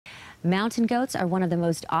Mountain goats are one of the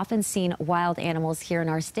most often seen wild animals here in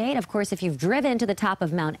our state. Of course, if you've driven to the top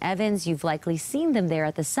of Mount Evans, you've likely seen them there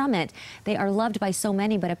at the summit. They are loved by so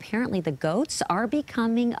many, but apparently the goats are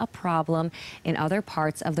becoming a problem in other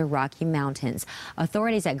parts of the Rocky Mountains.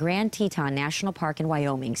 Authorities at Grand Teton National Park in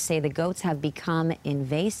Wyoming say the goats have become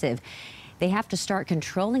invasive. They have to start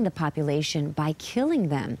controlling the population by killing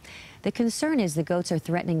them. The concern is the goats are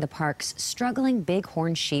threatening the park's struggling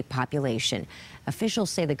bighorn sheep population. Officials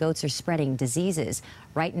say the goats are spreading diseases.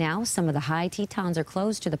 Right now, some of the high Tetons are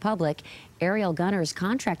closed to the public. Aerial gunners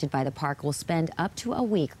contracted by the park will spend up to a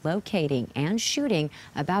week locating and shooting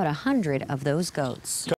about 100 of those goats.